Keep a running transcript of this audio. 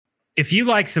if you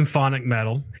like symphonic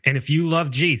metal and if you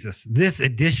love Jesus, this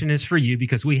edition is for you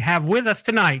because we have with us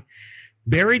tonight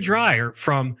Barry Dreyer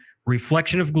from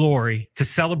Reflection of Glory to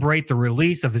celebrate the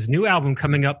release of his new album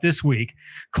coming up this week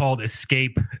called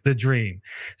Escape the Dream.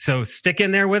 So stick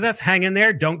in there with us, hang in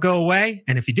there, don't go away.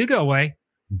 And if you do go away,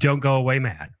 don't go away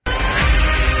mad.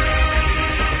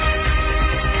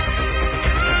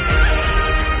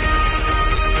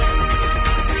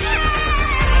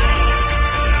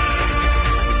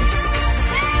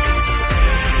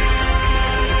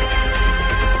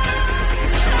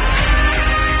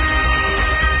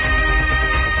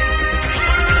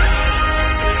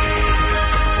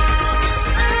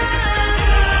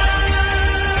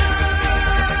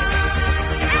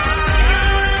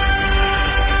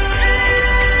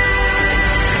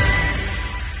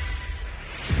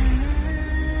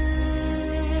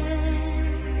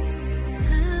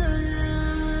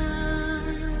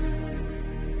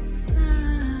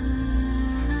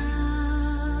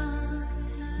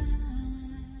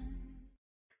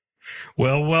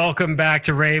 Well, welcome back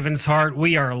to Raven's Heart.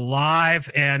 We are live,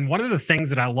 and one of the things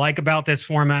that I like about this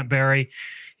format, Barry,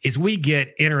 is we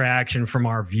get interaction from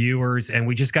our viewers, and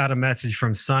we just got a message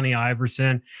from Sonny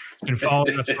Iverson, been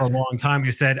following us for a long time.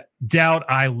 He said, "Doubt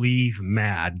I leave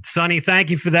mad." Sonny, thank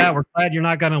you for that. We're glad you're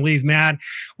not going to leave mad.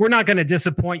 We're not going to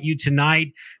disappoint you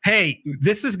tonight. Hey,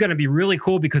 this is going to be really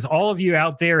cool because all of you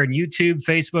out there in YouTube,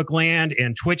 Facebook land,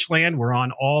 and Twitch land, we're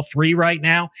on all three right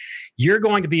now. You're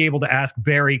going to be able to ask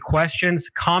Barry questions,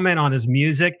 comment on his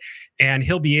music, and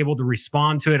he'll be able to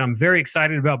respond to it. I'm very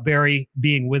excited about Barry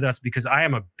being with us because I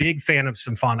am a big fan of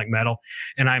symphonic metal,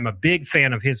 and I'm a big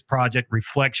fan of his project,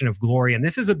 Reflection of Glory. And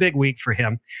this is a big week for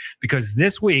him because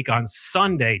this week on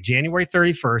Sunday, January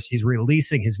 31st, he's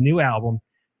releasing his new album,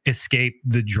 Escape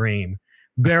the Dream.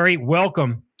 Barry,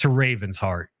 welcome to Raven's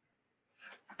Heart.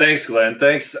 Thanks, Glenn.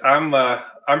 Thanks. I'm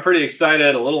pretty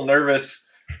excited, a little nervous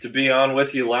to be on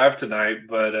with you live tonight.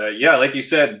 But yeah, like you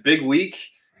said, big week.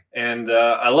 And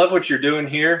I love what you're doing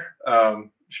here,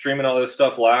 streaming all this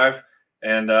stuff live.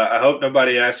 And I hope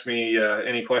nobody asks me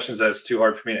any questions that's too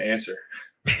hard for me to answer.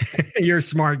 You're a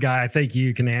smart guy. I think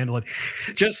you can handle it.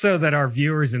 Just so that our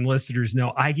viewers and listeners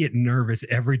know, I get nervous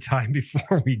every time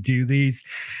before we do these,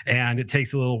 and it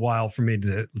takes a little while for me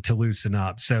to loosen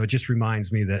up. So it just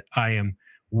reminds me that I am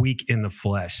weak in the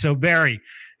flesh. So Barry,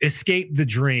 Escape the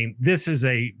Dream. This is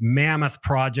a mammoth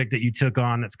project that you took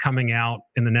on that's coming out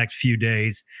in the next few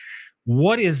days.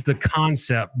 What is the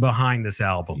concept behind this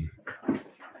album?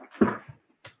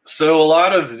 So a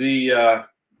lot of the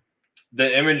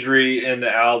imagery in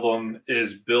the album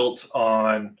is built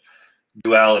on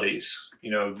dualities.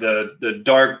 You know, the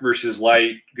dark versus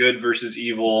light, good versus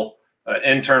evil,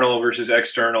 internal versus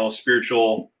external,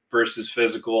 spiritual versus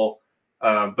physical.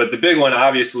 But the big one,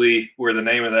 obviously, where the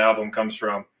name of the album comes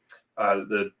from,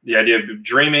 the idea of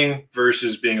dreaming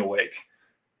versus being awake.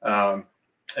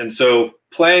 And so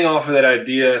playing off of that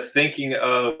idea, thinking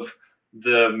of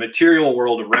the material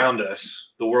world around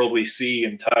us, the world we see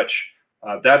and touch,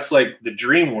 that's like the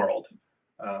dream world.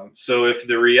 So if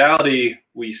the reality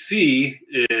we see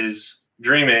is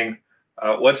dreaming,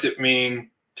 what's it mean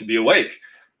to be awake?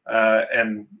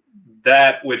 And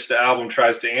that which the album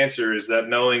tries to answer is that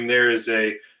knowing there is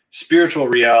a spiritual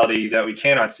reality that we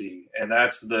cannot see, and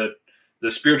that's the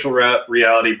spiritual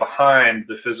reality behind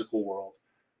the physical world.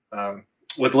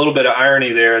 With a little bit of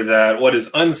irony there, that what is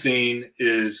unseen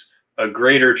is a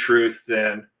greater truth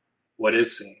than what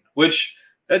is seen, which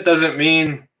that doesn't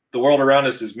mean the world around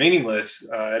us is meaningless.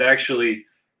 It actually,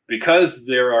 because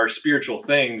there are spiritual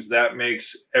things, that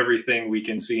makes everything we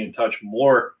can see and touch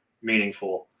more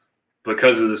meaningful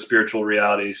because of the spiritual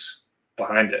realities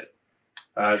behind it.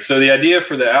 So the idea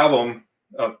for the album,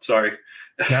 oh, sorry.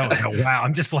 No, wow.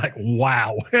 I'm just like,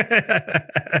 wow.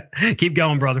 Keep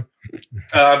going, brother.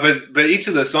 But each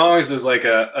of the songs is like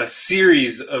a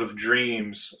series of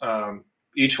dreams,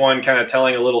 each one kind of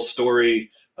telling a little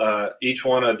story, each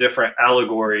one a different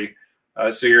allegory.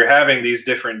 So you're having these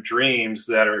different dreams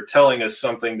that are telling us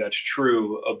something that's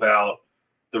true about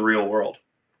the real world.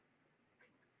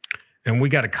 And we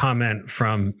got a comment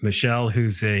from Michelle,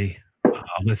 who's a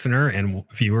listener and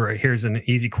viewer. Here's an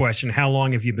easy question. How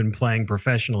long have you been playing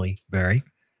professionally, Barry?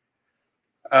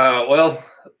 Well,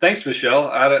 thanks, Michelle.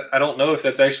 I don't know if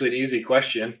that's actually an easy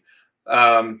question.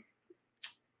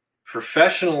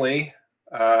 Professionally,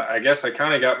 I guess I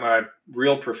kind of got my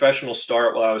real professional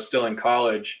start while I was still in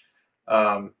college,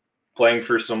 playing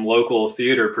for some local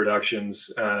theater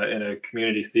productions in a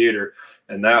community theater.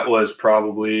 And that was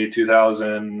probably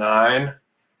 2009.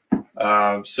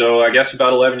 So I guess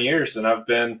about 11 years. And I've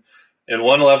been, in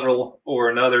one level or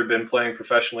another, been playing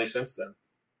professionally since then.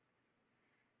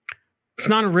 It's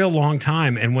not a real long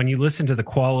time. And when you listen to the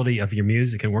quality of your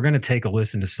music, and we're going to take a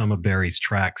listen to some of Barry's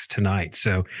tracks tonight.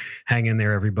 So hang in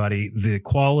there, everybody. The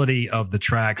quality of the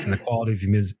tracks and the quality of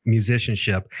your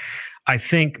musicianship, I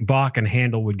think Bach and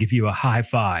Handel would give you a high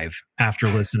five after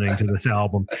listening to this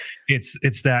album.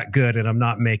 It's that good. And I'm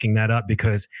not making that up,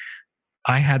 because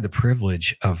I had the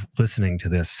privilege of listening to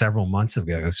this several months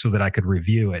ago so that I could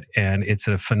review it. And it's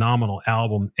a phenomenal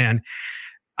album. And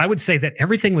I would say that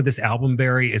everything with this album,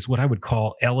 Barry, is what I would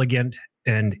call elegant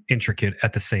and intricate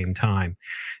at the same time.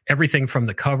 Everything from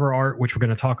the cover art, which we're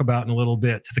going to talk about in a little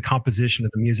bit, to the composition of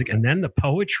the music, and then the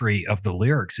poetry of the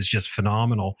lyrics is just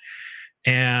phenomenal.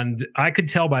 And I could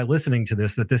tell by listening to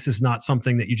this that this is not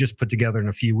something that you just put together in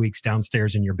a few weeks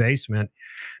downstairs in your basement,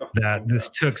 that this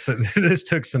took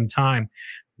some time.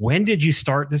 When did you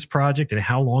start this project, and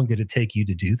how long did it take you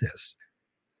to do this?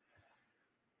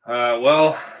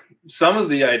 Well, some of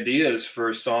the ideas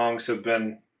for songs have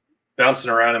been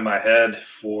bouncing around in my head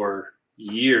for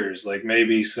years, like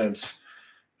maybe since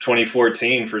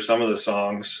 2014 for some of the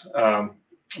songs.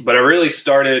 But I really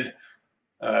started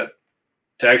to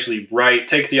actually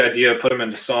take the idea, put them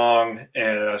into song,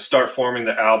 and start forming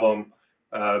the album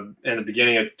in the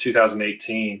beginning of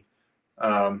 2018.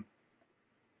 Part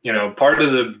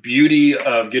of the beauty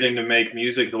of getting to make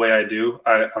music the way I do,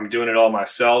 I'm doing it all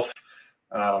myself.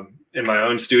 In my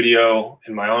own studio,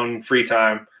 in my own free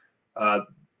time.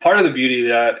 Part of the beauty of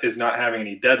that is not having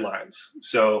any deadlines.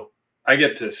 So I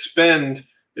get to spend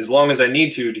as long as I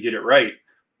need to get it right.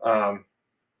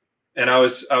 And I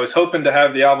was hoping to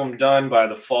have the album done by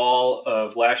the fall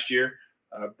of last year,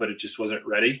 but it just wasn't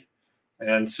ready.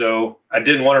 And so I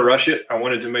didn't want to rush it. I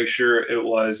wanted to make sure it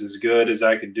was as good as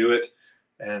I could do it,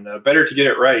 and better to get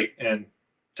it right and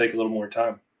take a little more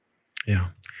time. Yeah.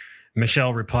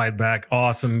 Michelle replied back,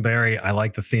 "Awesome, Barry. I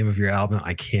like the theme of your album.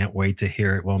 I can't wait to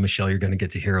hear it." Well, Michelle, you're going to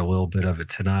get to hear a little bit of it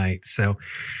tonight. So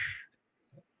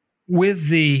with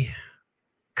the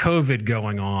COVID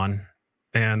going on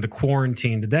and the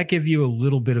quarantine, did that give you a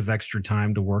little bit of extra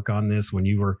time to work on this when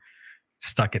you were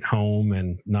stuck at home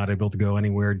and not able to go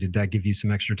anywhere? Did that give you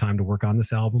some extra time to work on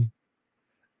this album?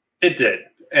 It did.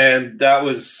 And that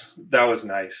was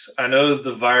nice. I know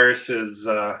the viruses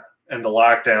and the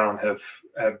lockdown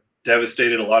have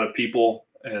devastated a lot of people,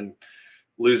 and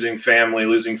losing family,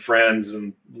 losing friends,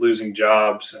 and losing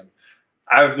jobs. And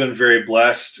I've been very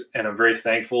blessed, and I'm very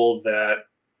thankful that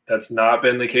that's not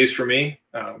been the case for me.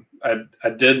 I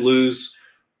did lose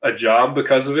a job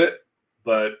because of it,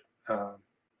 but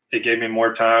it gave me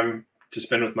more time to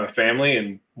spend with my family,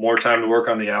 and more time to work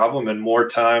on the album, and more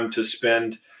time to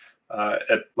spend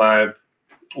at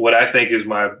what I think is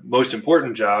my most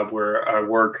important job, where I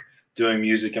work doing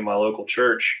music in my local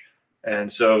church.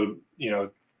 And so,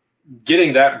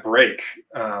 getting that break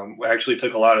actually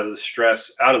took a lot of the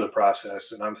stress out of the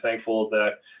process. And I'm thankful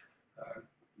that,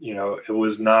 it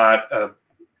was not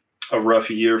a rough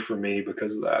year for me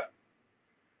because of that.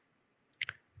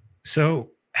 So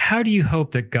how do you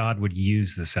hope that God would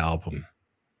use this album?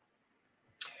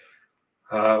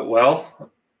 Well,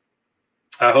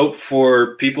 I hope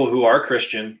for people who are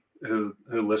Christian, who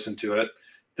listen to it,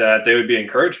 that they would be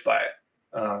encouraged by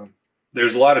it.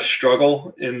 There's a lot of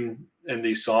struggle in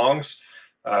these songs,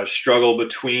 struggle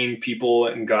between people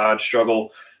and God,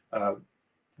 struggle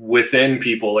within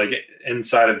people, like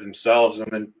inside of themselves, and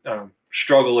then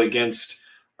struggle against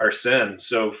our sin.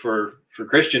 So for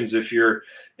Christians, if you're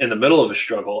in the middle of a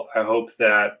struggle, I hope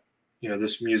that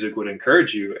this music would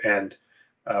encourage you, and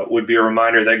would be a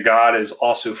reminder that God is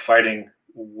also fighting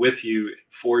with you,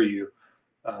 for you.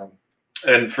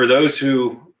 And for those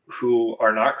who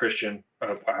are not Christian,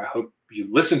 I hope you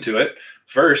listen to it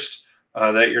first,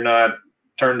 that you're not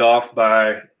turned off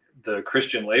by the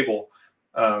Christian label,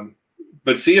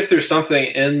 but see if there's something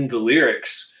in the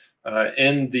lyrics,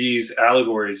 in these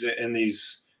allegories, in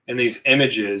these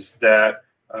images that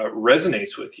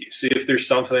resonates with you. See if there's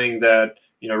something that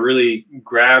really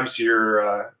grabs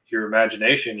your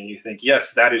imagination, and you think,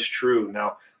 yes, that is true.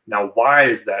 Now why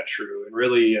is that true? And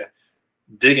really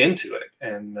dig into it.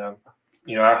 And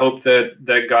I hope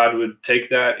that God would take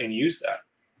that and use that.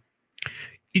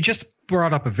 You just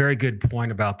brought up a very good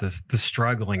point about the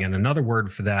struggling, and another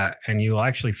word for that, and you'll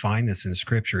actually find this in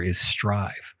Scripture, is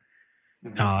strive.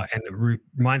 Mm-hmm. And it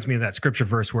reminds me of that Scripture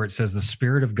verse where it says, "The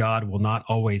Spirit of God will not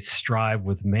always strive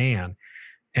with man."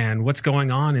 And what's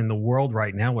going on in the world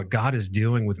right now, what God is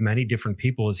doing with many different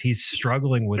people, is he's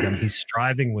struggling with them, he's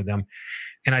striving with them.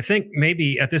 And I think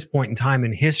maybe at this point in time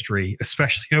in history,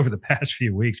 especially over the past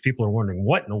few weeks, people are wondering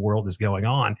what in the world is going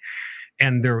on.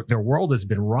 and their world has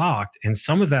been rocked. And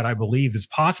some of that, I believe, is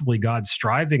possibly God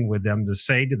striving with them to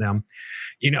say to them,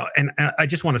 and I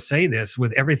just want to say this,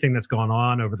 with everything that's gone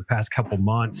on over the past couple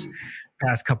months,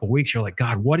 past couple weeks, you're like,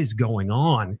 God, what is going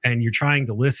on? And you're trying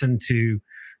to listen to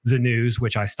the news,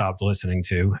 which I stopped listening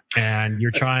to, and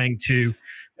you're trying to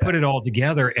put it all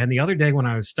together. And the other day when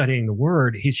I was studying the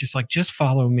word, he's just like, just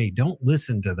follow me. Don't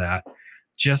listen to that.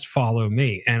 Just follow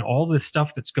me. And all this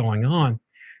stuff that's going on,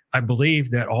 I believe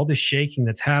that all this shaking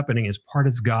that's happening is part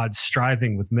of God's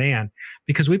striving with man,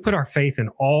 because we put our faith in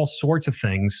all sorts of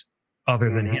things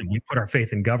other than him. We put our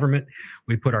faith in government.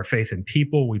 We put our faith in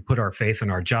people. We put our faith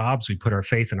in our jobs. We put our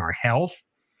faith in our health.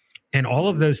 And all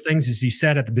of those things, as you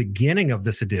said at the beginning of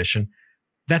this edition,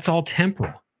 that's all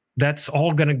temporal. That's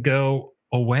all going to go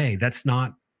away. That's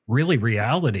not really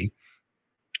reality.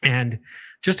 And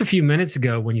just a few minutes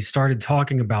ago, when you started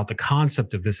talking about the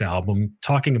concept of this album,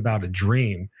 talking about a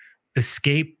dream,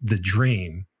 escape the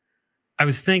dream, I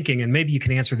was thinking, and maybe you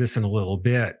can answer this in a little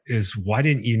bit, is why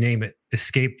didn't you name it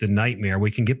Escape the Nightmare?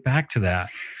 We can get back to that,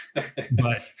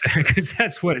 but because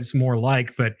that's what it's more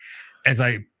like. But as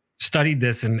I studied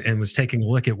this and was taking a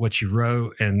look at what you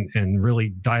wrote and really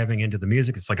diving into the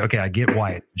music, it's like, okay, I get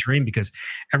why it's a dream, because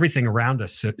everything around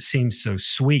us seems so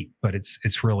sweet, but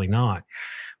it's really not.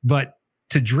 But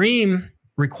to dream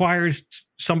requires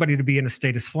somebody to be in a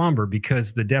state of slumber,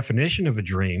 because the definition of a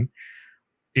dream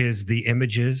is the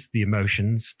images, the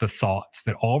emotions, the thoughts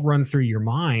that all run through your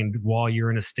mind while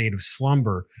you're in a state of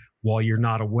slumber, while you're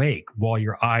not awake, while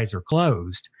your eyes are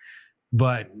closed.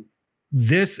 But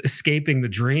this escaping the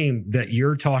dream that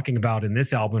you're talking about in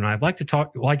this album, and I'd like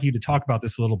you to talk about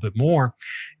this a little bit more,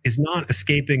 is not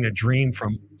escaping a dream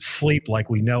from sleep like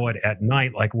we know it at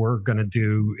night, like we're going to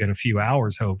do in a few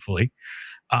hours, hopefully.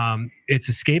 It's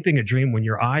escaping a dream when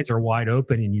your eyes are wide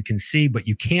open and you can see, but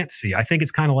you can't see. I think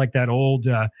it's kind of like that old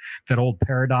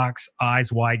paradox,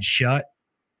 eyes wide shut,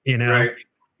 Right.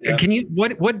 Yeah. Can you,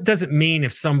 what does it mean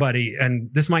if somebody, and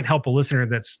this might help a listener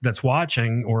that's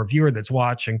watching, or a viewer that's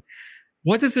watching,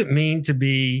 what does it mean to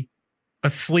be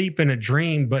asleep in a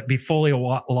dream, but be fully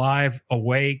alive,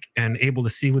 awake, and able to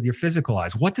see with your physical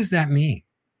eyes? What does that mean?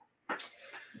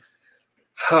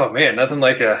 Oh man, nothing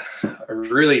like a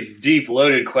really deep,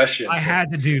 loaded question. I had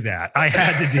to do that.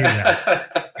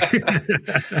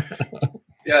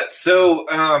 Yeah. So,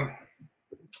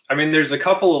 I mean, there's a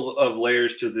couple of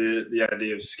layers to the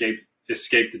idea of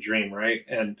escape the dream, right?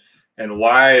 And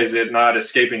why is it not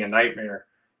escaping a nightmare?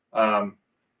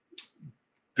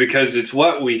 Because it's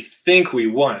what we think we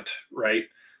want, right?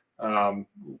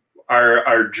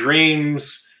 Our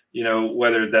dreams,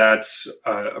 whether that's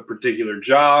a particular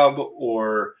job,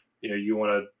 or you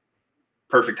want a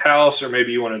perfect house, or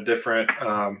maybe you want a different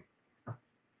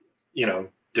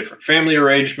different family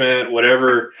arrangement,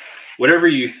 whatever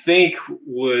you think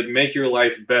would make your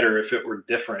life better if it were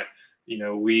different.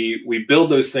 We build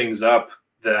those things up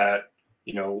that,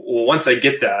 well, once I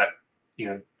get that,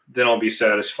 then I'll be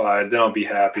satisfied, then I'll be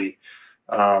happy.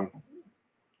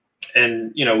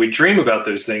 And, we dream about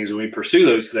those things and we pursue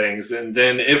those things. And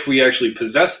then if we actually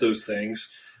possess those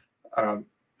things,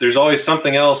 there's always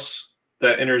something else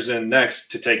that enters in next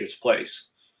to take its place.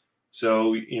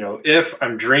 So, if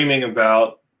I'm dreaming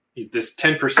about this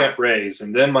 10% raise,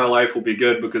 and then my life will be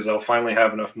good because I'll finally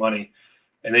have enough money.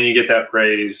 And then you get that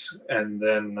raise, and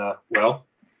then, well,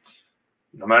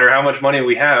 no matter how much money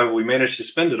we have, we manage to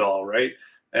spend it all, right?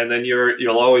 And then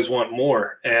you'll always want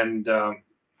more. And,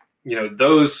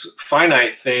 those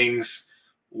finite things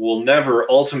will never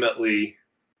ultimately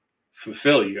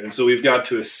fulfill you. And so we've got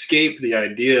to escape the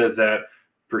idea that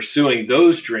pursuing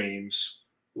those dreams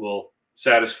will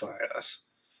satisfy us.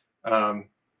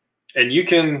 And you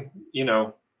can,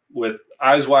 with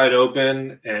eyes wide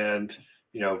open and,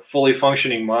 fully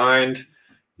functioning mind,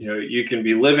 you can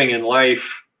be living in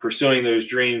life, pursuing those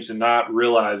dreams, and not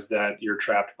realize that you're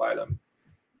trapped by them.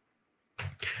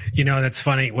 That's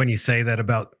funny when you say that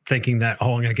about thinking that, I'm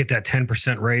going to get that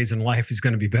 10% raise and life is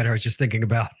going to be better. I was just thinking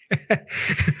about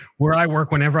where I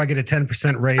work. Whenever I get a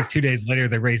 10% raise, 2 days later,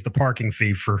 they raise the parking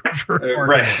fee for parking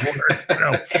right. at work.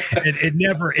 So it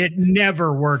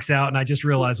never works out. And I just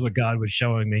realized what God was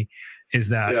showing me is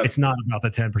that It's not about the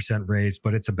 10% raise,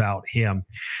 but it's about him.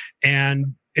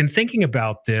 And in thinking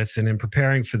about this and in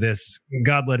preparing for this,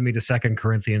 God led me to 2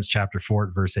 Corinthians chapter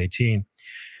 4, verse 18.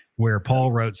 Where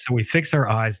Paul wrote, "So we fix our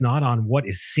eyes not on what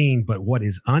is seen, but what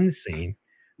is unseen.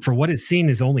 For what is seen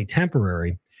is only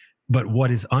temporary, but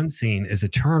what is unseen is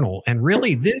eternal." And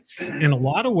really, this, in a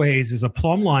lot of ways, is a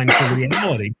plumb line for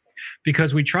reality,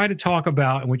 because we try to talk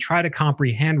about and we try to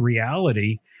comprehend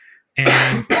reality,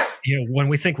 and when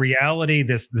we think reality,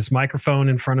 this microphone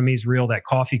in front of me is real. That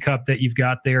coffee cup that you've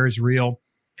got there is real.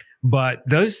 But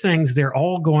those things, they're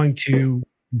all going to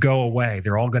go away.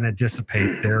 They're all going to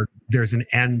dissipate. There's an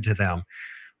end to them.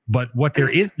 But what there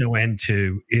is no end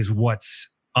to is what's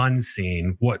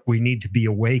unseen, what we need to be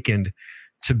awakened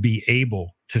to be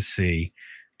able to see.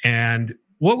 And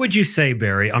what would you say,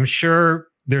 Barry? I'm sure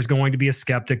there's going to be a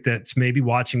skeptic that's maybe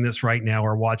watching this right now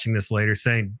or watching this later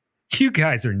saying, you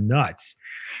guys are nuts,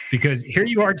 because here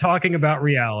you are talking about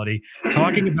reality,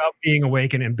 talking about being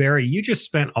awakened. And Barry, you just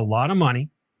spent a lot of money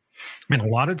and a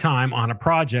lot of time on a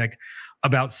project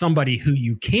about somebody who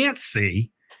you can't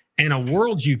see in a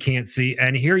world you can't see.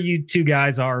 And here you two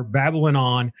guys are babbling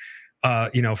on,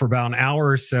 for about an hour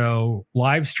or so,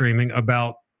 live streaming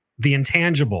about the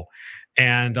intangible.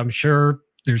 And I'm sure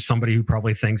there's somebody who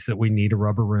probably thinks that we need a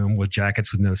rubber room with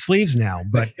jackets with no sleeves now.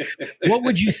 But what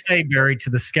would you say, Barry,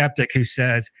 to the skeptic who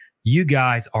says, you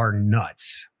guys are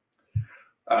nuts?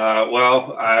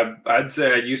 Well, I'd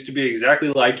say I used to be exactly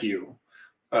like you.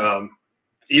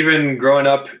 Even growing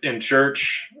up in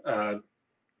church, a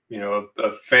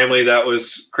family that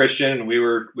was Christian, and we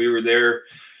were there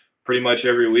pretty much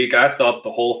every week. I thought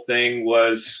the whole thing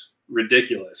was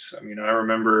ridiculous. I mean, I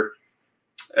remember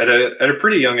at a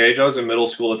pretty young age, I was in middle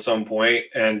school at some point,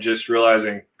 and just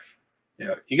realizing,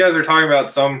 you guys are talking about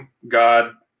some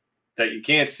God that you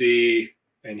can't see,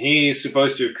 and he's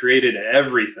supposed to have created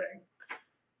everything.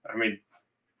 I mean,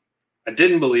 I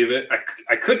didn't believe it.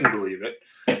 I couldn't believe it.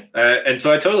 And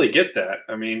so I totally get that.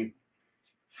 I mean,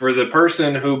 for the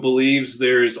person who believes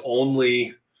there's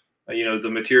only, the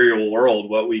material world,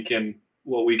 what we can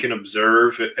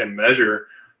observe and measure,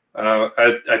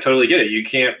 I totally get it. You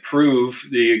can't prove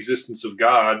the existence of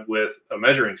God with a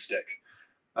measuring stick.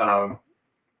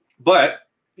 But,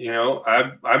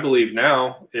 I believe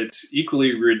now it's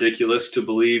equally ridiculous to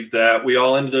believe that we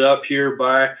all ended up here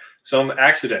by some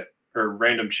accident or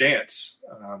random chance.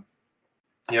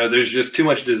 There's just too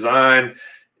much design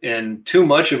in too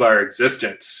much of our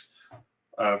existence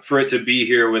for it to be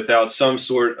here without some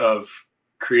sort of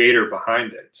creator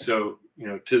behind it. So,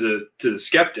 to the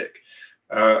skeptic,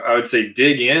 I would say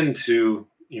dig into,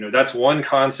 that's one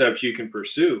concept you can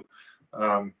pursue,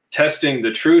 testing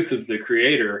the truth of the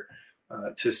creator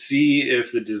to see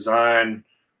if the design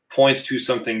points to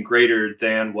something greater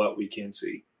than what we can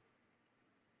see.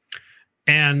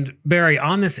 And Barry,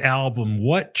 on this album,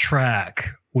 what track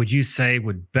would you say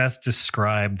would best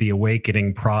describe the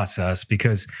awakening process?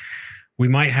 Because we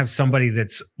might have somebody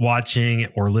that's watching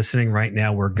or listening right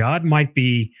now where God might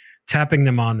be tapping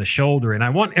them on the shoulder. And I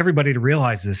want everybody to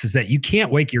realize this, is that you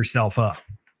can't wake yourself up.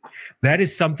 That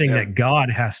is something that God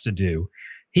has to do.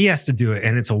 He has to do it.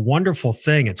 And it's a wonderful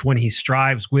thing. It's when he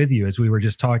strives with you, as we were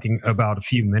just talking about a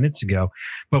few minutes ago.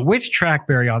 But which track,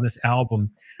 Barry, on this album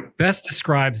best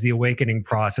describes the awakening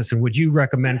process? And would you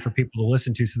recommend for people to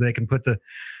listen to so they can put the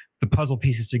puzzle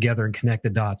pieces together and connect the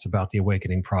dots about the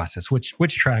awakening process? Which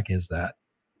track is that?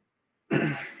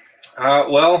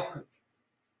 Well,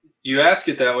 you ask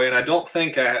it that way, and I don't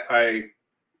think I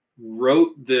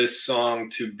wrote this song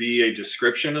to be a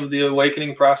description of the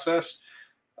awakening process.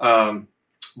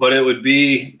 But it would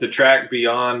be the track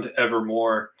Beyond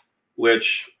Evermore,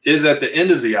 which is at the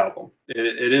end of the album.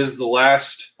 It is the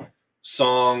last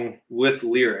song with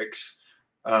lyrics,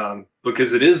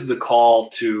 because it is the call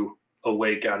to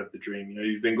awake out of the dream.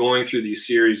 You've been going through these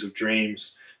series of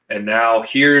dreams, and now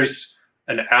here's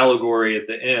an allegory at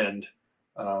the end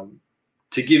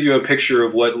to give you a picture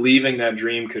of what leaving that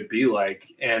dream could be like.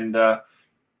 And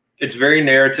it's very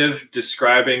narrative,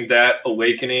 describing that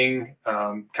awakening,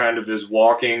 kind of as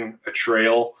walking a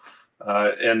trail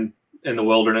in the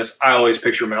wilderness. I always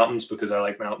picture mountains because I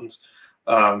like mountains.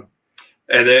 And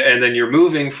then you're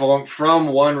moving from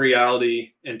one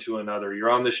reality into another.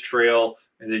 You're on this trail,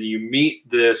 and then you meet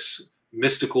this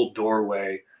mystical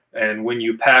doorway. And when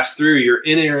you pass through, you're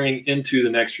entering into the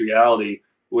next reality,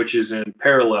 which is in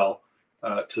parallel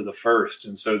to the first.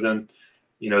 And so then,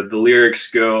 the lyrics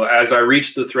go, as I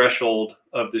reach the threshold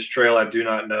of this trail I do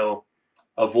not know,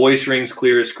 a voice rings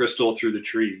clear as crystal through the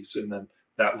trees. And then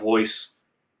that voice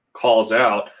calls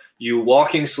out, you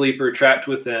walking sleeper trapped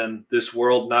within this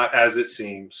world not as it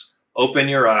seems. Open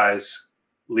your eyes,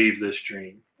 leave this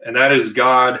dream. And that is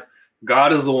God.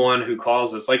 God is the one who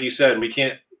calls us. Like you said, we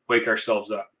can't wake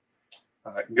ourselves up.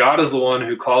 God is the one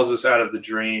who calls us out of the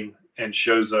dream and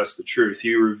shows us the truth.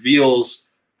 He reveals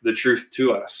the truth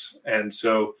to us. And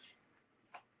so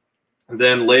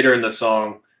then later in the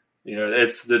song,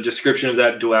 it's the description of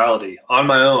that duality. On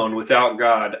my own, without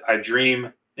God, I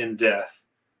dream in death,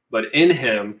 but in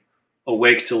him,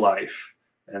 awake to life.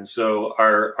 And so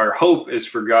our hope is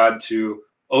for God to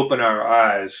open our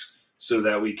eyes so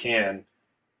that we can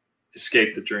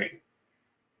escape the dream.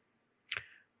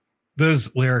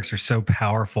 Those lyrics are so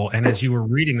powerful. And as you were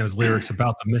reading those lyrics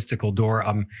about the mystical door,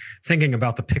 I'm thinking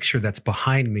about the picture that's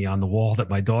behind me on the wall that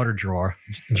my daughter drew.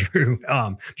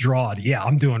 Yeah,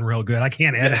 I'm doing real good. I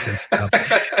can't edit this stuff.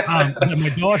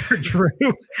 My daughter drew,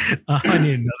 I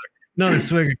need another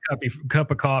swig of cup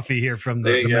of coffee here from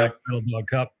the Little Dog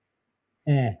Cup.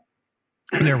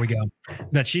 There we go.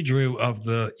 That she drew of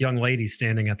the young lady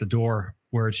standing at the door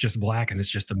where it's just black and it's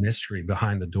just a mystery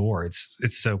behind the door. It's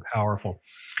so powerful.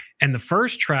 And the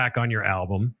first track on your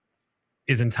album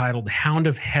is entitled Hound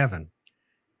of Heaven.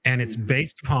 And it's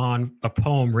based upon a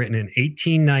poem written in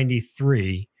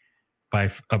 1893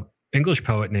 by an English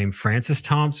poet named Francis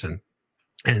Thompson.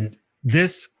 And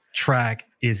this track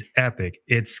is epic.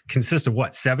 It consists of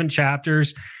 7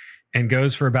 chapters and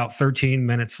goes for about 13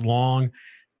 minutes long.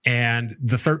 And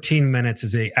the 13 minutes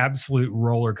is a absolute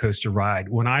roller coaster ride.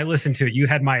 When I listened to it, you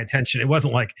had my attention. It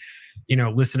wasn't like,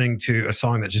 listening to a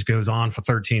song that just goes on for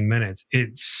 13 minutes.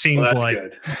 It seemed like,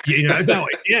 good. No,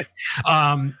 it did.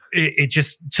 It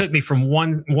just took me from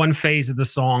one phase of the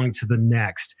song to the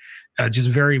next, just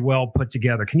very well put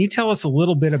together. Can you tell us a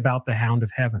little bit about the Hound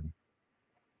of Heaven?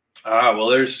 Well,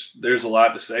 there's a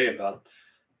lot to say about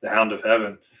the Hound of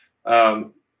Heaven.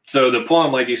 So the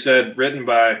poem, like you said, written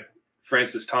by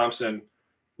Francis Thompson,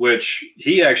 which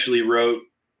he actually wrote,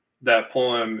 that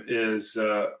poem is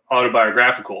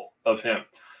autobiographical of him.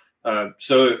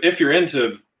 So if you're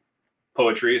into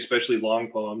poetry, especially long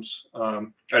poems,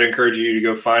 I'd encourage you to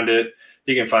go find it.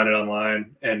 You can find it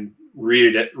online and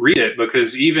read it,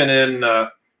 because even in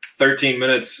 13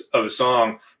 minutes of a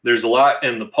song, there's a lot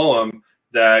in the poem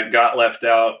that got left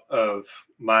out of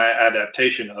my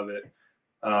adaptation of it.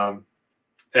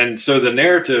 And so the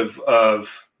narrative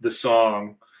of the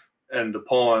song and the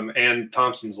poem and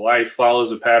Thompson's life follows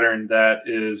a pattern that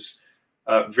is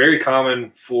very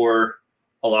common for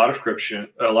a lot of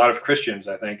Christians,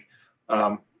 I think,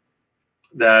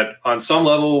 that on some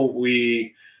level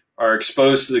we are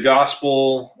exposed to the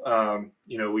gospel.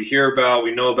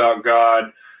 We know about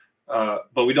God,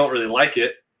 but we don't really like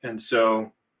it. And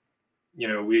so,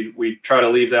 we try to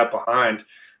leave that behind.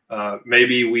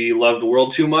 Maybe we love the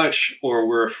world too much, or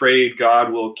we're afraid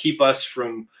God will keep us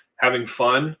from having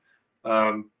fun,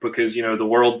 because, the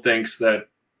world thinks that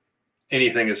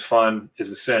anything is fun is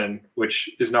a sin, which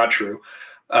is not true.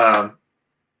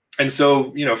 And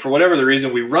so, for whatever the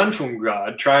reason, we run from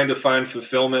God, trying to find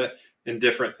fulfillment in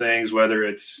different things, whether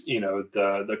it's,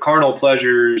 the carnal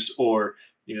pleasures or,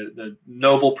 the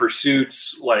noble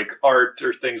pursuits like art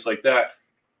or things like that.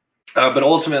 But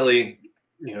ultimately,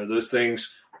 those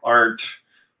things aren't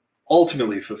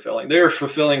ultimately fulfilling. They are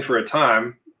fulfilling for a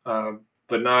time,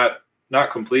 but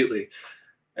not completely.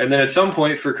 And then at some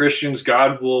point for Christians,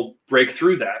 God will break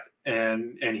through that.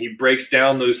 And he breaks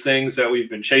down those things that we've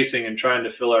been chasing and trying to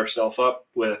fill ourselves up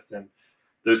with, and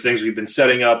those things we've been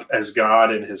setting up as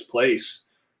God in his place.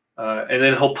 And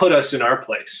then he'll put us in our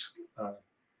place.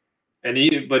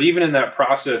 But even in that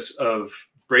process of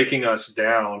breaking us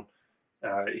down,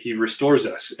 he restores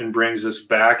us and brings us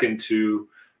back into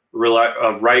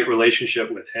a right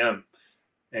relationship with him.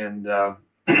 And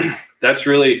that's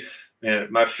really,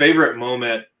 my favorite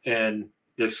moment in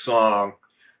this song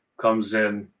comes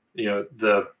in,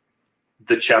 the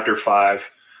chapter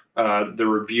 5, the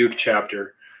rebuke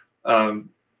chapter.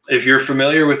 If you're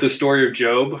familiar with the story of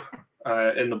Job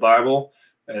in the Bible,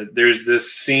 there's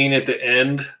this scene at the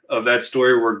end of that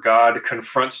story where God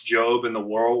confronts Job in the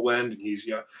whirlwind, and he's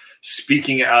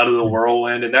speaking out of the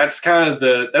whirlwind. And that's kind of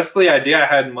the idea I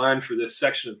had in mind for this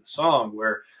section of the song,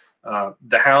 where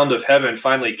the Hound of Heaven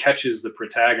finally catches the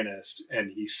protagonist,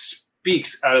 and he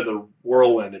speaks out of the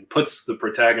whirlwind and puts the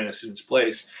protagonist in his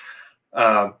place.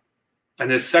 And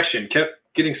this section kept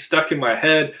getting stuck in my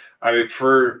head. I mean,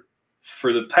 for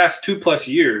the past 2+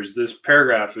 years, this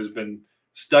paragraph has been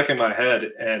stuck in my head,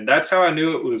 and that's how I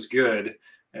knew it was good.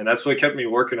 And that's what kept me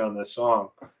working on this song.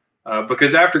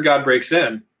 Because after God breaks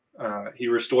in, he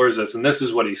restores us. And this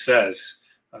is what he says.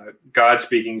 God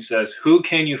speaking says, "Who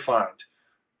can you find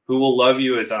who will love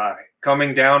you as I,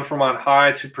 coming down from on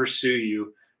high to pursue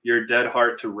you, your dead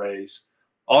heart to raise?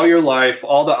 All your life,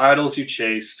 all the idols you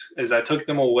chased, as I took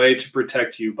them away to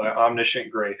protect you by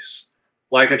omniscient grace.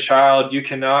 Like a child, you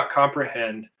cannot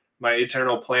comprehend my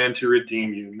eternal plan to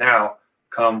redeem you. Now,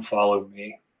 come follow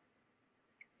me."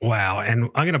 Wow. And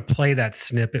I'm going to play that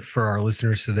snippet for our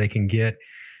listeners so they can get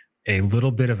a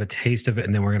little bit of a taste of it.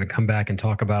 And then we're going to come back and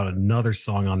talk about another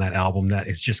song on that album that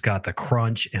has just got the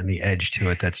crunch and the edge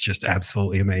to it. That's just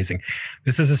absolutely amazing.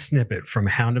 This is a snippet from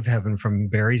Hound of Heaven from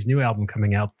Barry's new album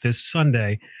coming out this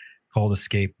Sunday, called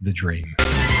Escape the Dream.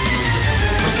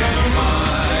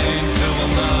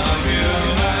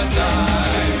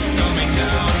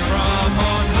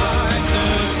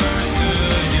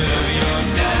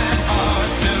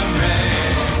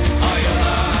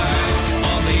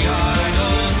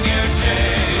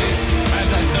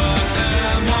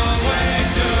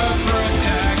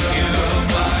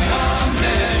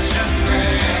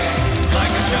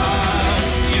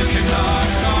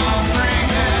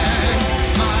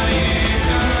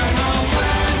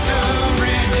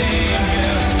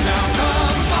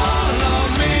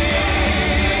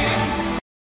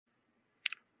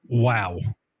 Wow.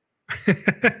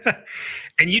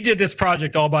 And you did this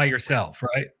project all by yourself,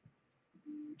 right?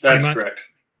 That's correct.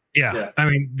 Yeah. I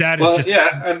mean, that is just...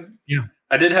 Yeah.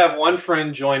 I did have one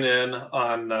friend join in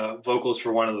on vocals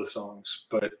for one of the songs,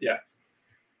 but yeah.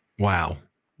 Wow.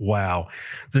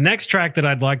 The next track that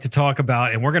I'd like to talk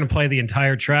about, and we're going to play the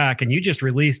entire track, and you just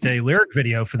released a lyric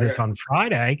video for this on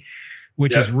Friday,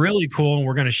 which is really cool, and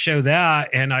we're going to show that,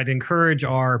 and I'd encourage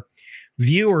our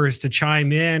viewers to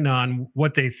chime in on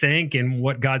what they think and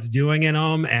what God's doing in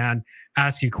them and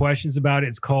ask you questions about it.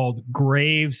 It's called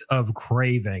Graves of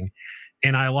Craving.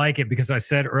 And I like it because I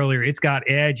said earlier, it's got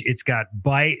edge, it's got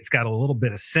bite, it's got a little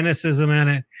bit of cynicism in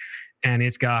it, and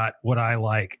it's got what I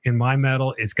like in my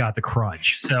metal, it's got the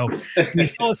crunch. So can you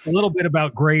tell us a little bit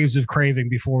about Graves of Craving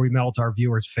before we melt our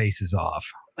viewers' faces off?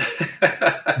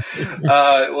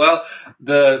 Well,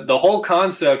 the whole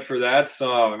concept for that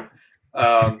song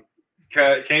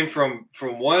came from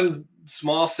one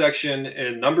small section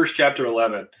in Numbers chapter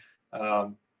 11,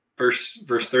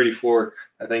 verse 34,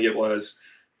 I think it was.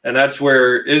 And that's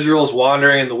where Israel's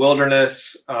wandering in the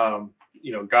wilderness.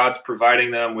 God's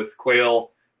providing them with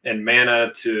quail and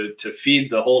manna to feed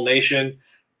the whole nation.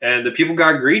 And the people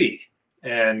got greedy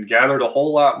and gathered a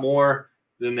whole lot more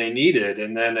than they needed.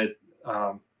 And then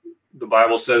the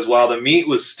Bible says, while the meat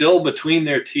was still between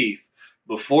their teeth,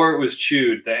 before it was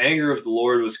chewed, the anger of the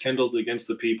Lord was kindled against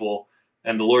the people,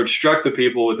 and the Lord struck the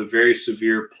people with a very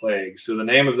severe plague. So the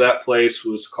name of that place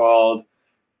was called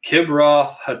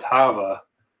Kibroth Hattaavah,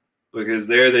 because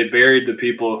there they buried the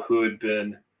people who had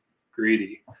been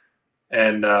greedy.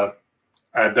 And I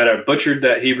bet I butchered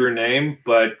that Hebrew name,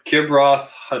 but Kibroth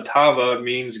Hattaavah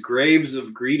means graves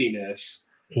of greediness.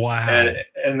 Wow.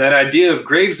 And that idea of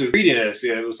graves of greediness,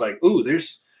 it was like, ooh,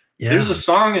 there's a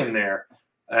song in there.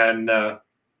 And I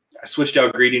switched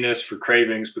out greediness for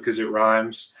cravings because it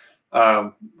rhymes.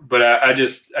 But I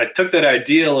took that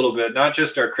idea a little bit, not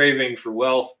just our craving for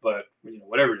wealth, but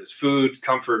whatever it is, food,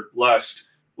 comfort, lust,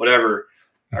 whatever,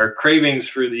 our cravings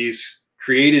for these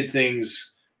created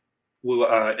things.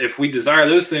 If we desire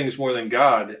those things more than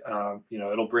God,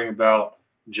 it'll bring about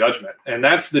judgment. And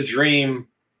that's the dream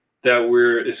that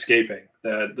we're escaping,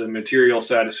 that the material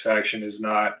satisfaction is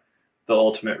not the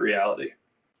ultimate reality.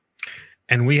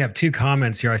 And we have two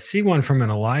comments here. I see one from an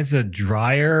Eliza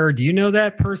Dreyer. Do you know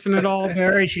that person at all,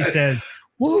 Barry? She says,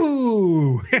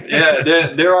 woo.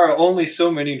 Yeah, there are only so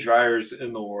many Dryers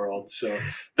in the world. So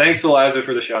thanks, Eliza,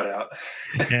 for the shout out.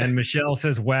 And Michelle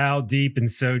says, wow, deep and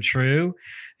so true.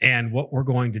 And what we're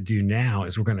going to do now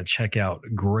is we're going to check out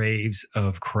Graves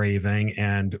of Craving,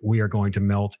 and we are going to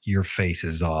melt your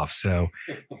faces off. So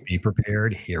be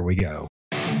prepared. Here we go.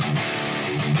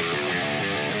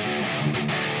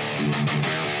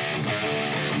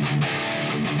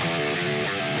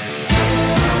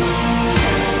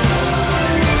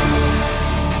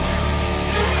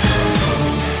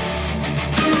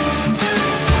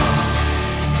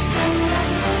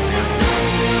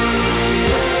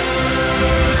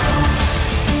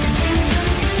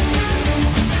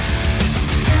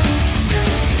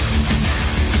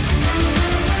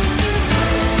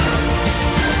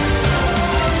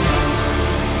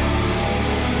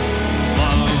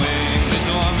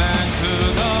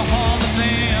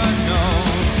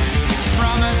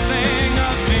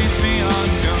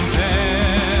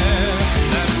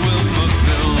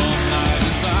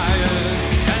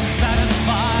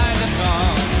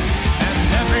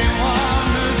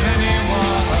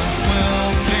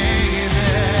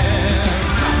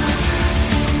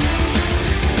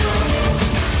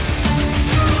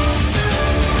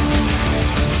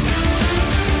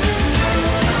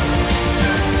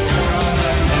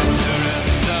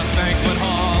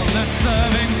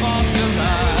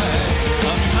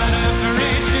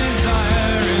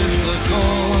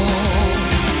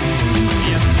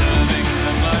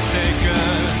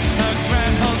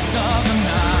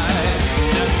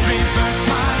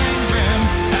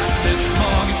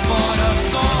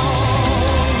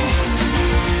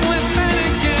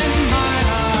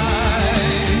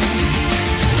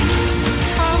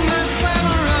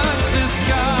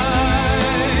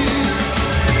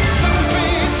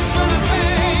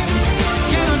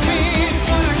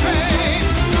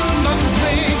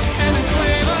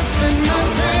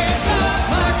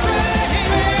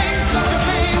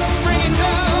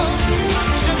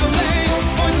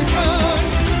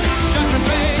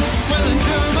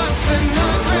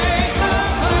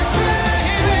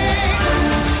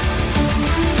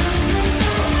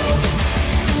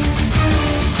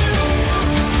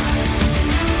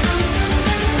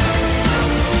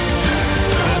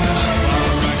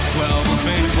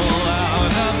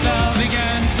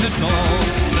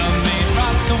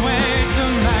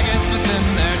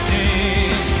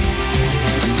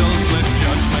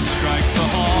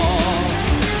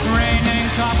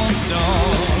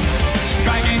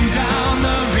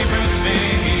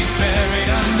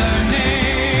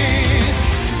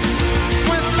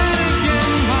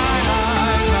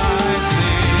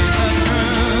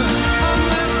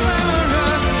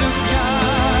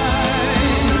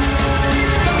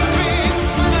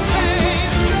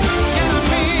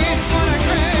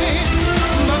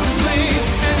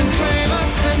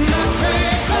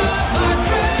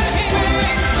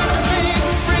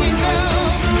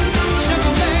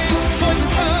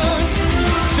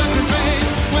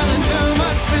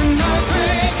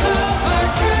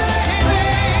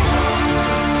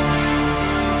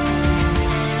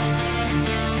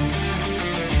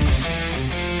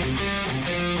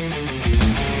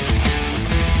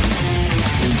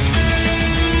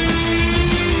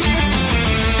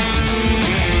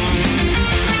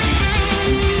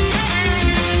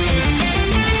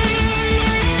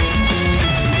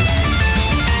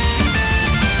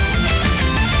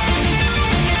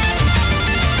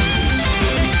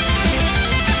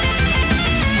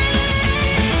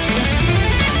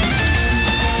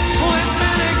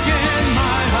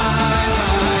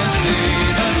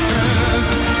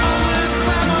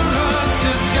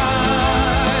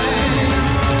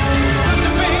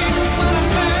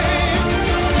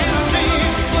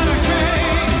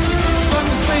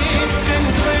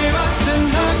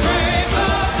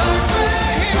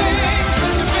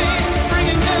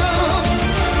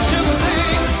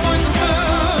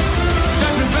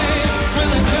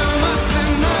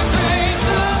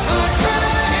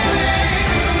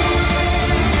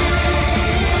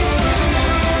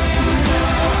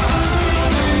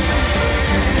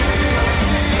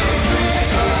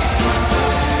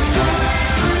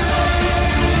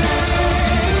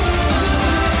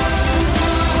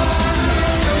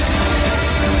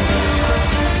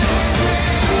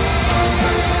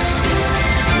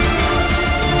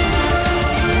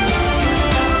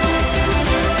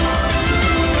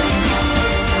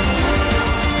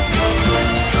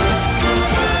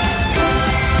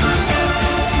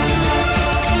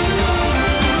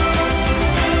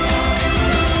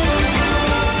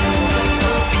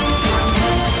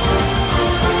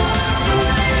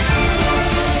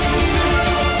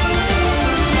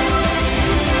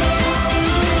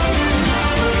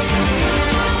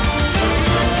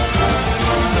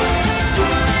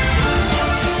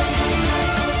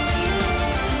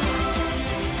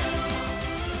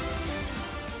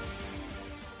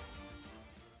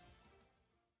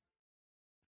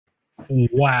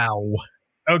 Wow.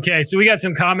 Okay, so we got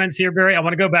some comments here, Barry. I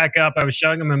want to go back up. I was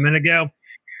showing them a minute ago.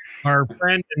 Our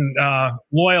friend and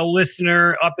loyal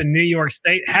listener up in New York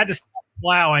State had to stop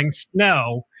plowing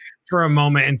snow for a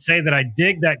moment and say that I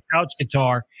dig that couch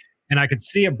guitar and I could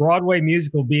see a Broadway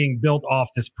musical being built off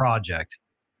this project.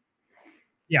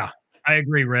 Yeah, I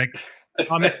agree, Rick.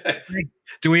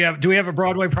 Do we have a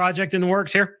Broadway project in the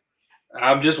works here?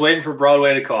 I'm just waiting for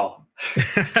Broadway to call.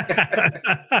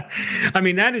 I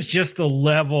mean, that is just the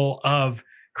level of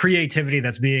creativity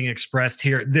that's being expressed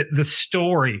here. The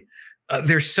story,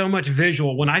 there's so much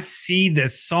visual. When I see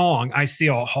this song, I see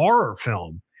a horror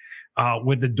film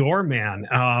with the doorman.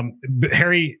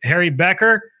 Harry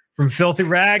Becker from Filthy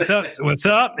Rags. What's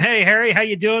up? Hey, Harry, how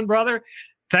you doing, brother?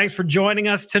 Thanks for joining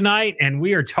us tonight. And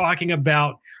we are talking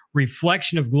about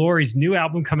Reflection of Glory's new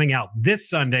album coming out this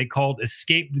Sunday called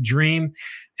Escape the Dream.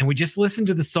 And we just listened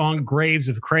to the song Graves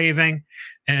of Craving.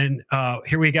 And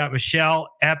here we got Michelle,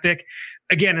 epic.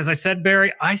 Again, as I said,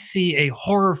 Barry, I see a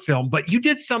horror film, but you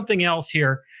did something else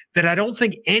here that I don't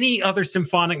think any other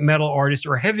symphonic metal artist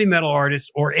or heavy metal artist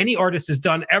or any artist has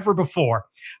done ever before.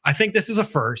 I think this is a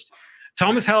first.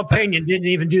 Thomas Jalapeno didn't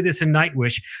even do this in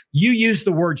Nightwish. You used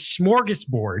the word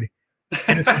smorgasbord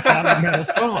in a symphonic metal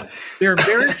song. There are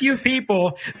very few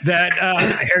people that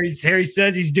Harry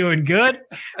says he's doing good.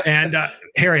 And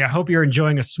Harry, I hope you're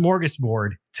enjoying a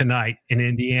smorgasbord tonight in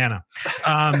Indiana.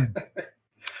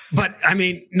 But I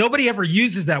mean, nobody ever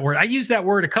uses that word. I used that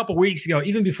word a couple weeks ago,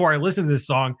 even before I listened to this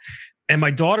song. And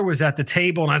my daughter was at the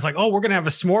table and I was like, oh, we're going to have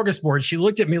a smorgasbord. She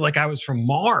looked at me like I was from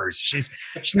Mars. She's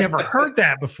never heard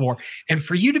that before. And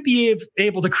for you to be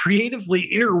able to creatively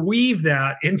interweave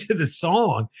that into the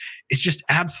song is just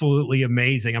absolutely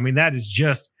amazing. I mean, that is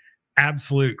just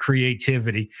absolute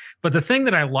creativity. But the thing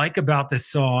that I like about this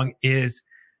song is,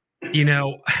 you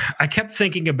know, I kept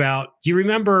thinking about, do you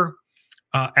remember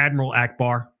Admiral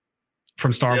Akbar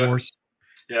from Star Wars?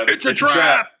 Yeah, it's a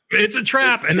trap. It's a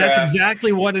trap. And that's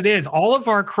exactly what it is. All of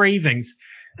our cravings,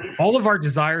 all of our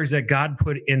desires that God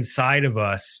put inside of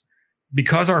us,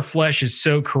 because our flesh is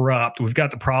so corrupt, we've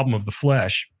got the problem of the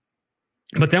flesh.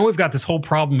 But then we've got this whole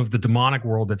problem of the demonic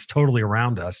world that's totally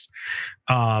around us,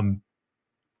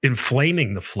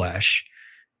 inflaming the flesh.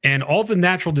 And all the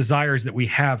natural desires that we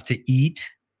have to eat,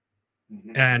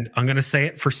 and I'm going to say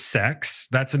it, for sex,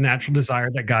 that's a natural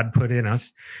desire that God put in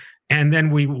us. And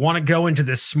then we want to go into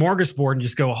this smorgasbord and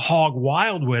just go hog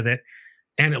wild with it.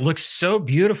 And it looks so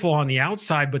beautiful on the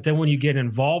outside, but then when you get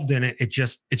involved in it, it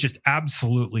just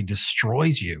absolutely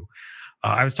destroys you.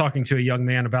 I was talking to a young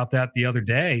man about that the other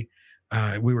day.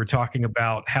 We were talking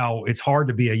about how it's hard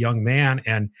to be a young man.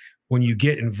 And when you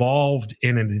get involved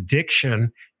in an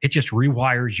addiction, it just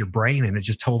rewires your brain and it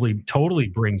just totally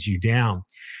brings you down.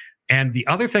 And the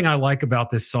other thing I like about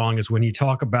this song is when you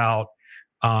talk about,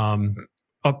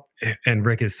 and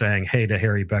Rick is saying, hey to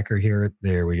Harry Becker here.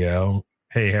 There we go.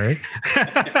 Hey, Harry.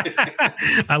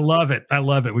 I love it. I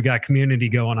love it. We got community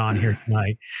going on here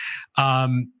tonight.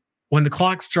 When the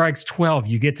clock strikes 12,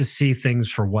 you get to see things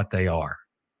for what they are.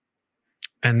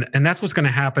 And that's what's going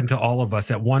to happen to all of us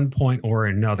at one point or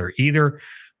another. Either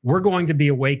we're going to be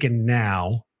awakened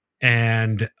now,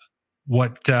 and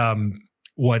what's going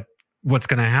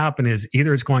to happen is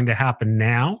either it's going to happen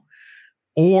now,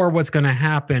 or what's going to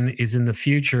happen is in the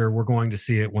future, we're going to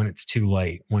see it when it's too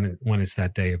late, when it's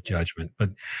that day of judgment. But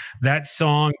that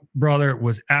song, brother,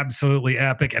 was absolutely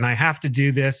epic. And I have to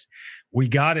do this. We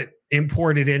got it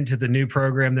imported into the new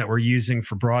program that we're using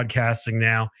for broadcasting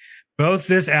now. Both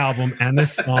this album and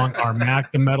this song are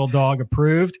Mac the Metal Dog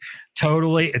approved.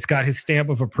 Totally. It's got his stamp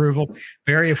of approval.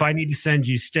 Barry, if I need to send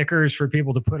you stickers for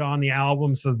people to put on the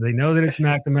album so that they know that it's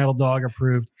Mac the Metal Dog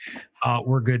approved,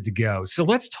 we're good to go. So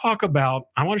let's talk about,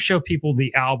 I want to show people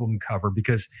the album cover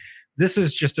because this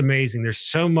is just amazing. There's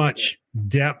so much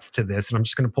depth to this. And I'm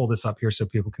just going to pull this up here so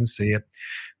people can see it.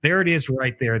 There it is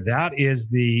right there. That is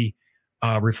the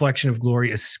Reflection of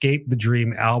Glory, Escape the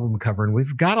Dream album cover. And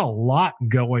we've got a lot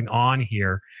going on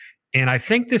here. And I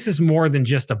think this is more than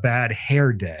just a bad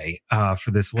hair day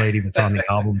for this lady that's on the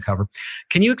album cover.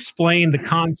 Can you explain the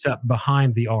concept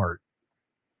behind the art?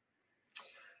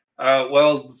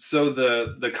 Well, so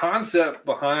the concept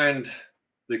behind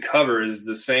the cover is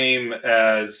the same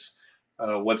as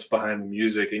what's behind the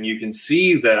music. And you can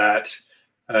see that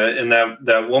in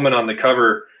that woman on the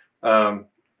cover,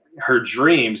 her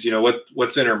dreams, you know,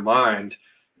 what's in her mind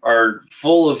are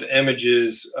full of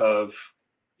images of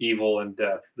evil and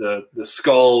death. The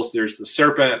skulls, there's the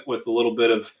serpent with a little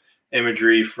bit of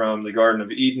imagery from the Garden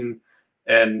of Eden.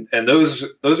 And those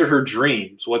are her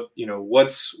dreams.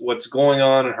 What's going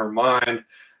on in her mind?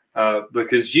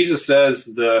 Because Jesus says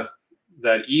the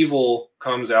that evil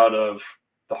comes out of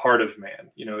the heart of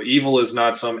man. Evil is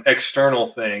not some external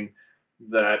thing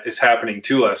that is happening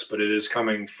to us, but it is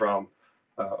coming from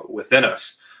within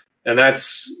us. And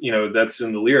that's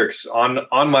in the lyrics.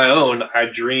 On my own, I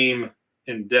dream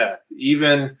in death.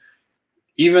 Even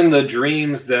the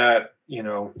dreams that,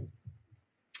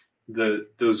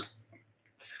 those,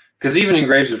 because even in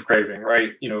Graves of Craving,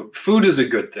 right? Food is a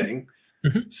good thing.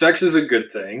 Mm-hmm. Sex is a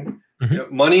good thing.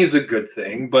 Mm-hmm. Money is a good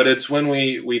thing. But it's when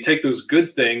we take those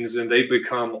good things and they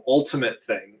become ultimate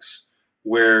things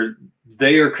where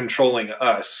they are controlling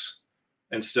us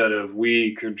instead of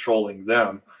we controlling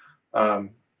them.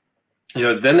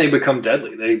 Then they become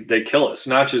deadly. They kill us,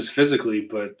 not just physically,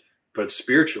 but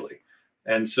spiritually.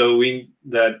 And so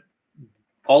that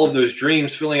all of those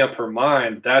dreams filling up her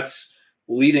mind, that's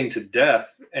leading to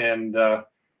death. And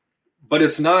but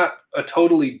it's not a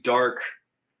totally dark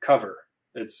cover.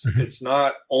 It's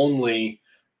not only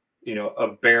a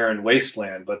barren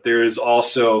wasteland, but there is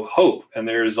also hope and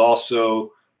there is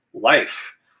also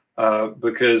life,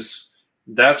 because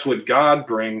that's what God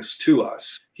brings to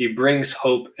us. He brings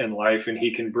hope and life, and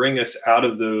he can bring us out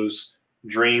of those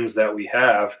dreams that we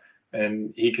have,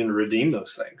 and he can redeem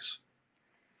those things.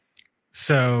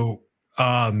 So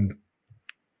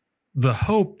the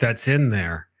hope that's in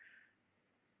there,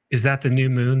 is that the new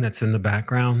moon that's in the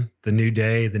background, the new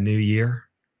day, the new year?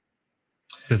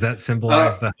 Does that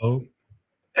symbolize the hope?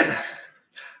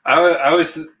 I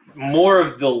was more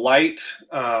of the light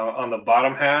on the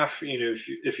bottom half.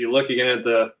 If you look again at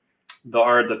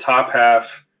the top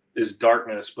half is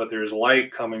darkness, but there's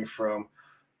light coming from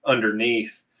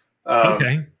underneath.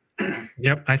 Okay.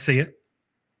 Yep, I see it.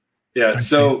 Yeah.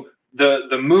 So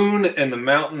the moon and the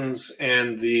mountains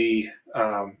and the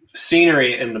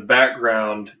scenery in the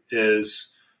background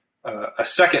is a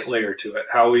second layer to it.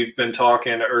 How we've been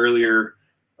talking earlier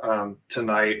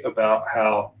tonight about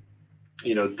how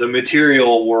the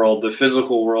material world, the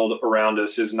physical world around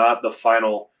us is not the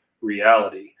final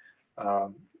reality.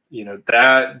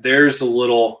 That there's a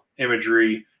little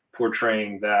imagery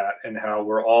portraying that, and how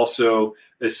we're also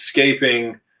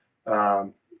escaping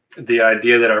the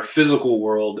idea that our physical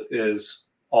world is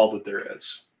all that there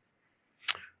is.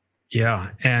 Yeah.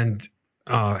 And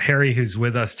Harry, who's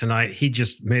with us tonight, he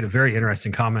just made a very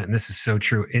interesting comment, and this is so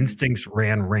true. Instincts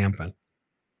ran rampant.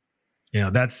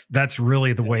 That's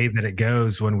really the way that it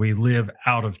goes when we live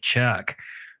out of check,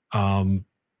 when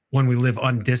we live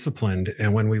undisciplined,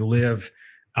 and when we live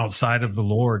outside of the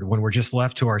Lord, when we're just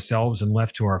left to ourselves and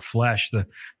left to our flesh. The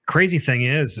crazy thing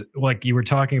is, like you were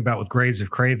talking about with Graves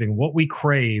of Craving, what we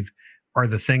crave are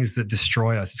the things that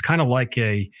destroy us. It's kind of like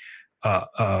a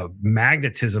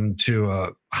magnetism to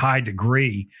a high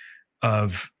degree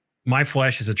of my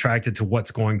flesh is attracted to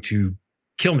what's going to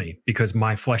kill me because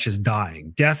my flesh is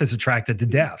dying. Death is attracted to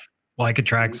death, like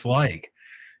attracts like.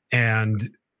 And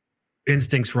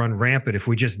instincts run rampant if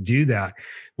we just do that.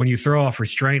 When you throw off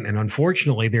restraint, and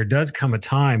unfortunately, there does come a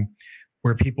time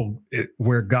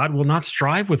where God will not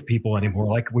strive with people anymore,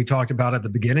 like we talked about at the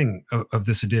beginning of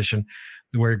this edition,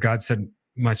 where God said,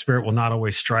 my spirit will not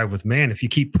always strive with man. If you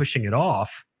keep pushing it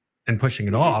off and pushing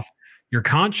it off, your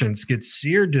conscience gets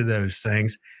seared to those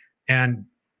things. And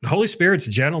the Holy Spirit's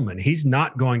a gentleman. He's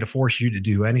not going to force you to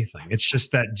do anything. It's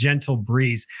just that gentle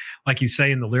breeze, like you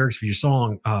say in the lyrics for your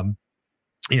song,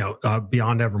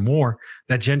 Beyond Evermore,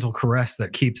 that gentle caress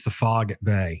that keeps the fog at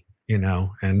bay,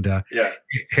 and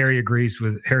Harry agrees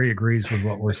with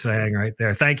what we're saying right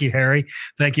there. Thank you, Harry.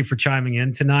 Thank you for chiming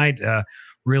in tonight.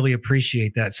 Really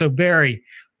appreciate that. So Barry,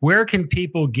 where can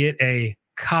people get a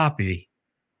copy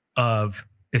of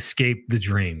Escape the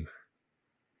Dream?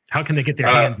 How can they get their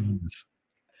hands on this?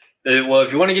 Well,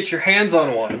 if you want to get your hands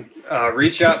on one,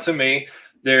 reach out to me.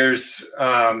 There's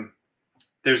a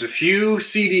few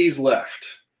CDs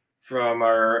left from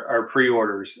our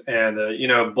pre-orders, and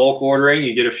bulk ordering,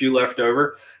 you get a few left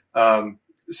over.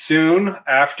 Soon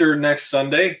after next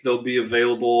Sunday, they'll be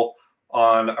available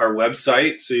on our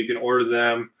website, so you can order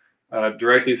them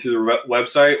directly through the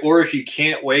website. Or if you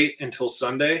can't wait until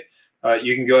Sunday,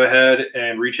 you can go ahead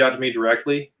and reach out to me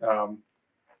directly.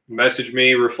 Message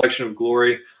me, Reflection of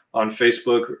Glory, on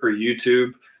Facebook or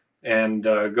YouTube, and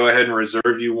go ahead and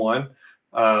reserve you one.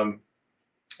 And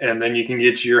then you can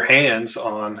get your hands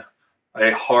on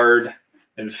a hard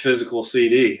and physical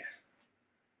CD.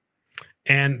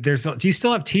 And do you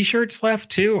still have t-shirts left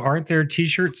too? Aren't there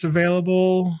t-shirts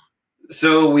available?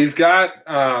 So we've got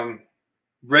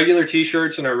regular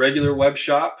t-shirts in our regular web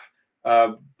shop,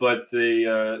 but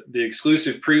the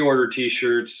exclusive pre-order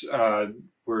t-shirts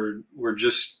were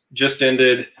just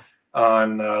ended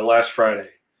on last Friday.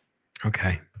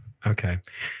 Okay.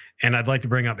 And I'd like to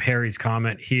bring up Harry's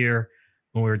comment here.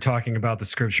 when we were talking about the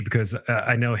scripture, because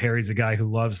I know Harry's a guy who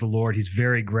loves the Lord. He's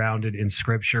very grounded in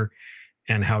scripture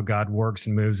and how God works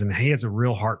and moves. And he has a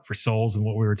real heart for souls. And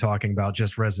what we were talking about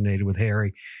just resonated with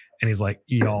Harry. And he's like,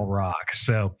 y'all rock.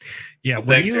 So, yeah, Well,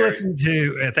 when thanks, you Harry. listen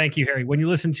to, thank you, Harry. When you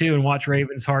listen to and watch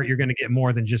Raven's Heart, you're going to get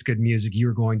more than just good music.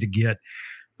 You're going to get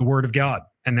the word of God.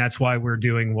 And that's why we're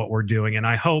doing what we're doing. And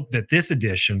I hope that this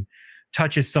edition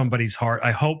touches somebody's heart.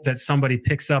 I hope that somebody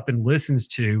picks up and listens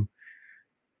to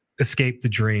Escape the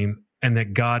Dream, and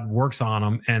that God works on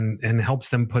them and helps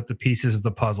them put the pieces of the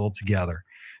puzzle together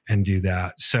and do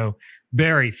that. So,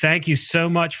 Barry, thank you so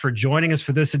much for joining us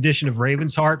for this edition of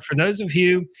Raven's Heart. For those of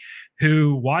you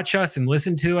who watch us and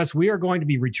listen to us, we are going to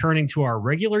be returning to our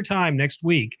regular time next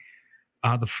week,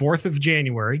 the 4th of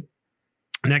January.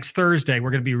 Next Thursday, we're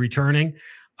going to be returning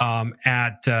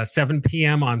at 7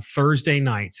 p.m. on Thursday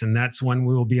nights, and that's when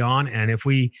we will be on. And if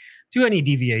we do any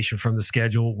deviation from the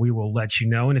schedule, we will let you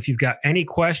know. And if you've got any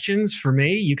questions for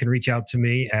me, you can reach out to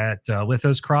me at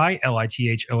lithoscry,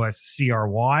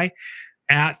 LITHOSCRY,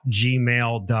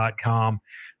 @gmail.com.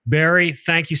 Barry,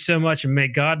 thank you so much, and may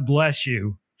God bless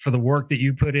you for the work that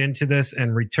you put into this,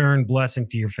 and return blessing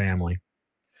to your family.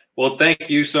 Well, thank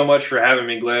you so much for having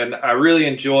me, Glenn. I really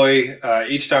enjoy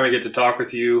each time I get to talk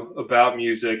with you about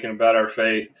music and about our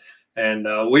faith, and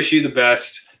wish you the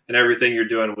best in everything you're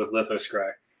doing with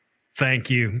Lithoscry. Thank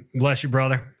you. Bless you,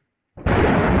 brother.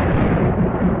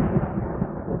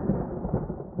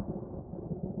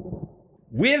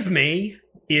 With me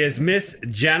is Miss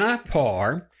Jenna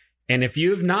Parr, and if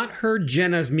you have not heard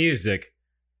Jenna's music,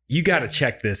 you got to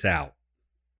check this out.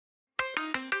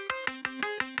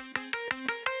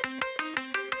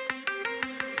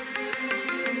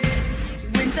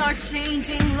 Winds are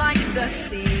changing like the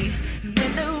sea.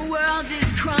 When the world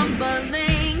is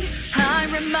crumbling,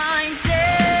 I'm reminded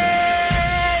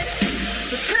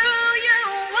of who you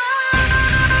are.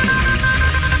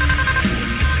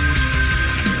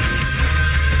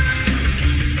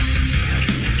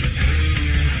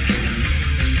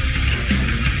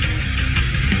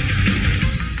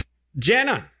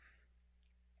 Jenna,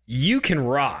 you can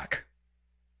rock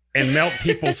and melt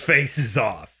people's faces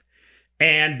off.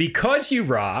 And because you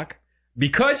rock,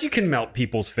 because you can melt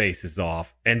people's faces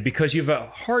off, and because you have a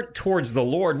heart towards the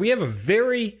Lord, we have a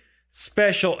very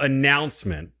special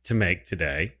announcement to make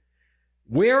today.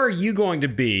 Where are you going to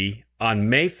be on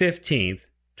May 15th,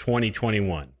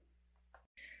 2021?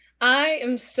 I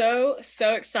am so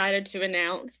excited to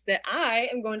announce that I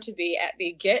am going to be at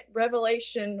the Get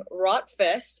Revelation Rock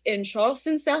Fest in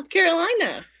Charleston, South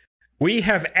Carolina. We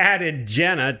have added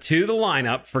Jenna to the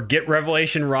lineup for Get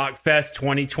Revelation Rock Fest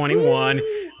 2021.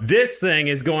 Woo! This thing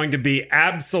is going to be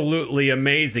absolutely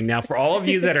amazing. Now, for all of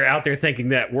you that are out there thinking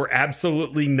that we're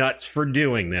absolutely nuts for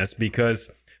doing this because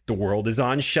the world is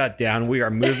on shutdown, we are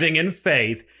moving in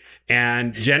faith,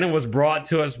 and Jenna was brought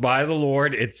to us by the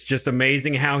Lord. It's just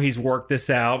amazing how he's worked this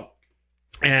out.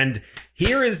 And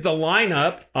here is the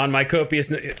lineup on my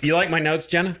copious. You like my notes,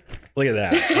 Jenna? Look at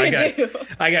that.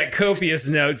 I got copious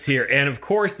notes here. And of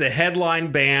course, the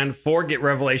headline band for Get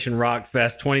Revelation Rock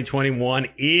Fest 2021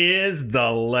 is The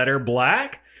Letter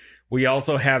Black. We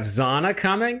also have Zana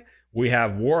coming. We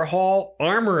have Warhol,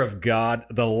 Armor of God,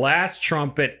 The Last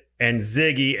Trumpet, and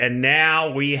Ziggy. And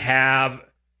now we have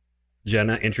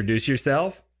Jenna. Introduce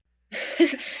yourself.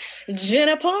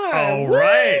 Jenna Parr. All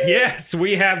right. Yes,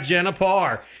 we have Jenna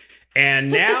Parr.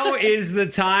 And now is the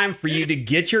time for you to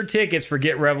get your tickets for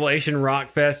Get Revelation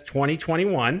Rock Fest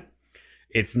 2021.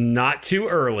 It's not too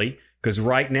early because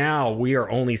right now we are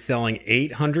only selling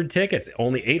 800 tickets.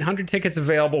 Only 800 tickets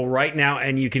available right now,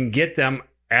 and you can get them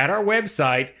at our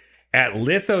website at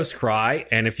Lithoscry.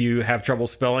 And if you have trouble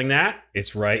spelling that,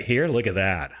 it's right here. Look at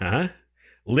that, huh?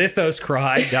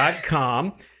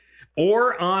 Lithoscry.com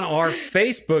or on our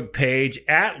Facebook page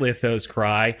at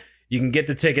Lithoscry. You can get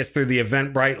the tickets through the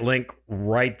Eventbrite link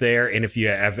right there. And if you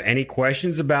have any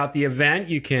questions about the event,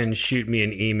 you can shoot me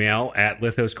an email at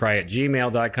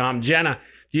lithoscry@gmail.com. Jenna,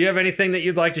 do you have anything that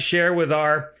you'd like to share with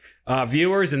our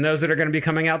viewers and those that are going to be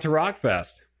coming out to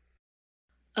Rockfest?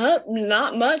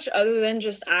 Not much other than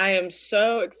just I am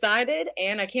so excited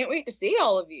and I can't wait to see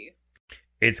all of you.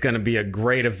 It's going to be a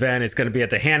great event. It's going to be at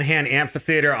the Hanahan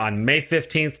Amphitheater on May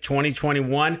 15th,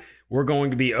 2021. We're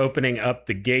going to be opening up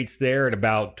the gates there at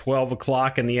about 12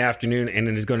 o'clock in the afternoon, and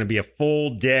it is going to be a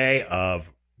full day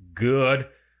of good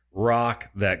rock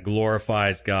that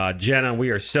glorifies God. Jenna, we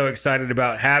are so excited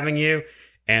about having you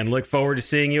and look forward to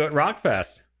seeing you at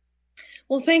Rockfest.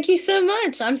 Well, thank you so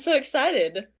much. I'm so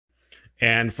excited.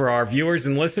 And for our viewers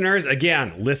and listeners,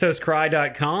 again,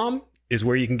 lithoscry.com is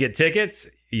where you can get tickets.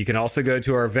 You can also go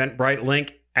to our Eventbrite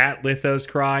link at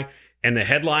Lithoscry. And the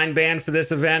headline band for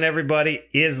this event, everybody,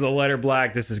 is The Letter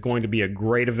Black. This is going to be a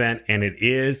great event, and it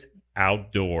is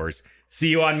outdoors. See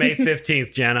you on May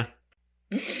 15th, Jenna.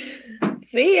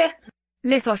 See ya.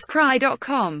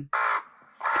 Lithoscry.com